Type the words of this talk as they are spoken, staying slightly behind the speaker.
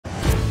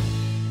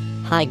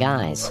Hi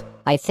guys,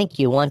 I think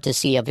you want to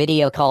see a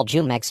video called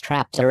JUMEX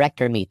Trap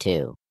Director Me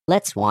Too.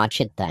 Let's watch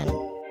it then.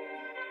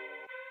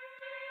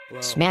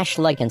 Smash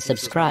like and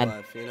subscribe.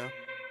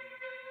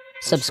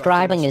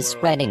 Subscribing is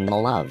spreading the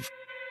love.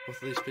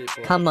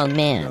 Come on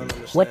man,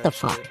 what the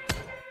fuck?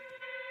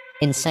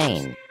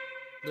 Insane.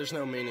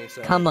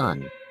 Come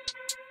on.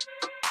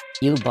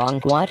 You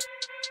bonk what?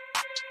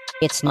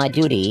 It's my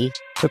duty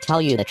to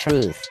tell you the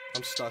truth.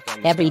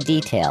 Every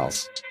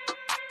details.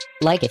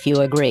 Like if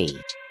you agree.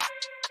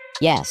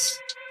 Yes.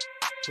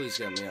 Please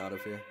get me out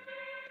of here.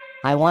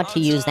 I want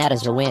to use that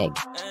as a wig.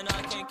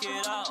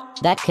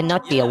 That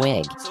cannot be a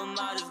wig.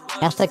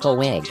 Ethical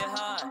wig.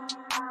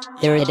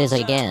 There it is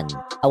again.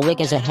 A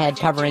wig is a head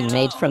covering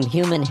made from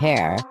human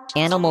hair,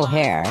 animal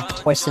hair,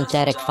 or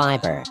synthetic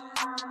fiber.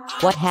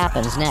 What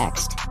happens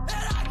next?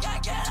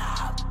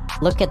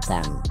 Look at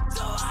them.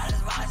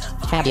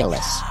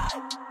 Fabulous.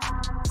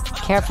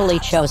 Carefully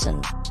chosen.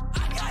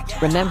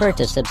 Remember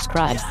to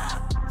subscribe.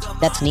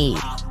 That's neat.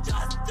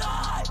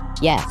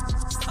 Yeah.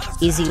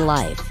 Easy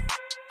life.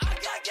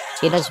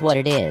 It is what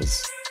it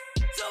is.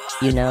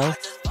 You know?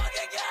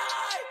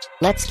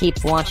 Let's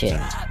keep watching.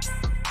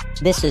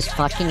 This is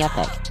fucking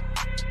epic.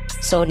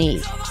 So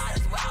neat.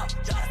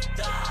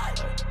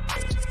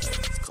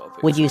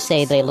 Would you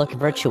say they look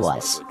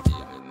virtuous?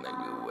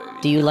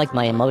 Do you like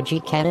my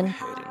emoji cannon?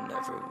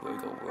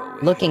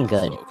 Looking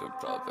good.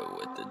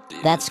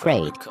 That's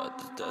great.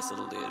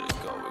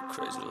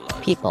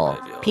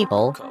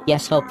 People,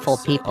 yes, hopeful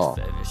people.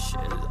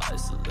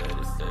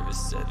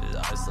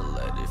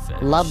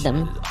 Love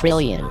them,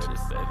 brilliant.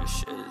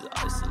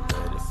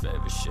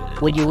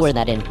 Would you wear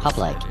that in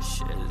public?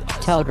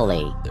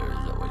 Totally.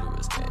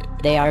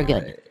 They are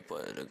good.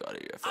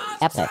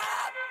 Epic.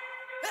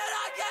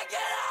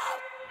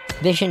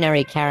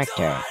 Visionary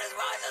character.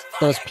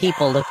 Those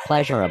people look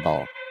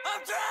pleasurable.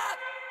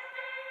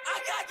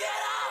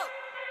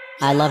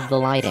 I love the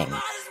lighting.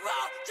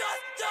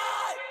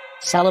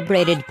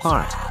 Celebrated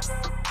part.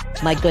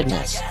 My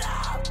goodness.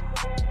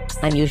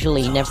 I'm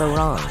usually never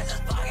wrong.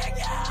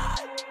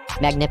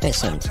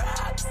 Magnificent.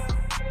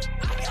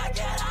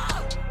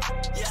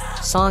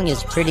 Song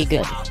is pretty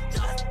good.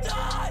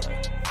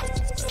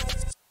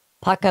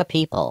 Pucka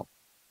people.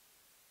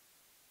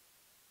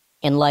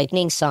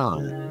 Enlightening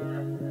song.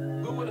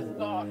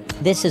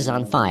 This is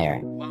on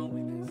fire.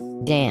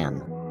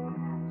 Damn.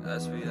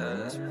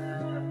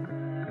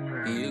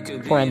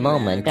 For a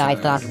moment I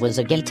thought it was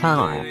a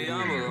guitar.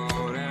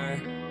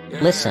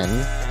 Listen,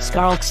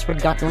 Skarlks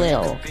forgot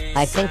Lil.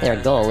 I think their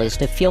goal is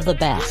to feel the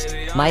best.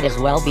 Might as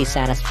well be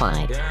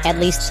satisfied. At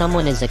least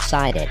someone is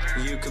excited.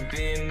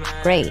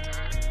 Great.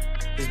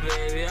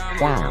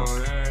 Wow.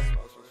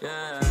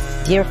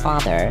 Dear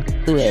Father,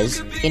 who is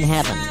in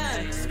heaven.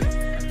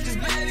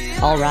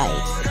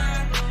 Alright.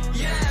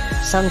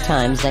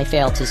 Sometimes I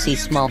fail to see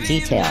small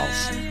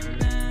details.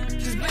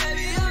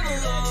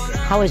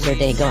 How is your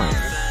day going?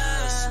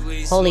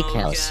 Holy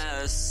cows.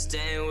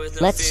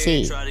 Let's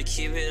see.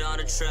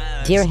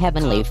 Dear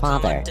Heavenly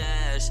Father.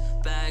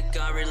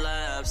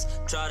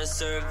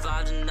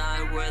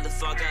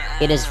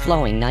 It is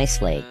flowing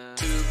nicely.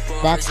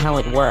 That's how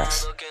it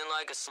works.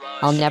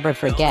 I'll never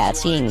forget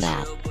seeing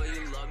that.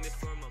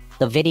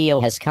 The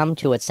video has come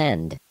to its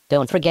end.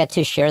 Don't forget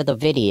to share the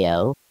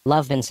video,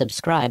 love and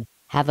subscribe.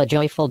 Have a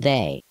joyful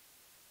day.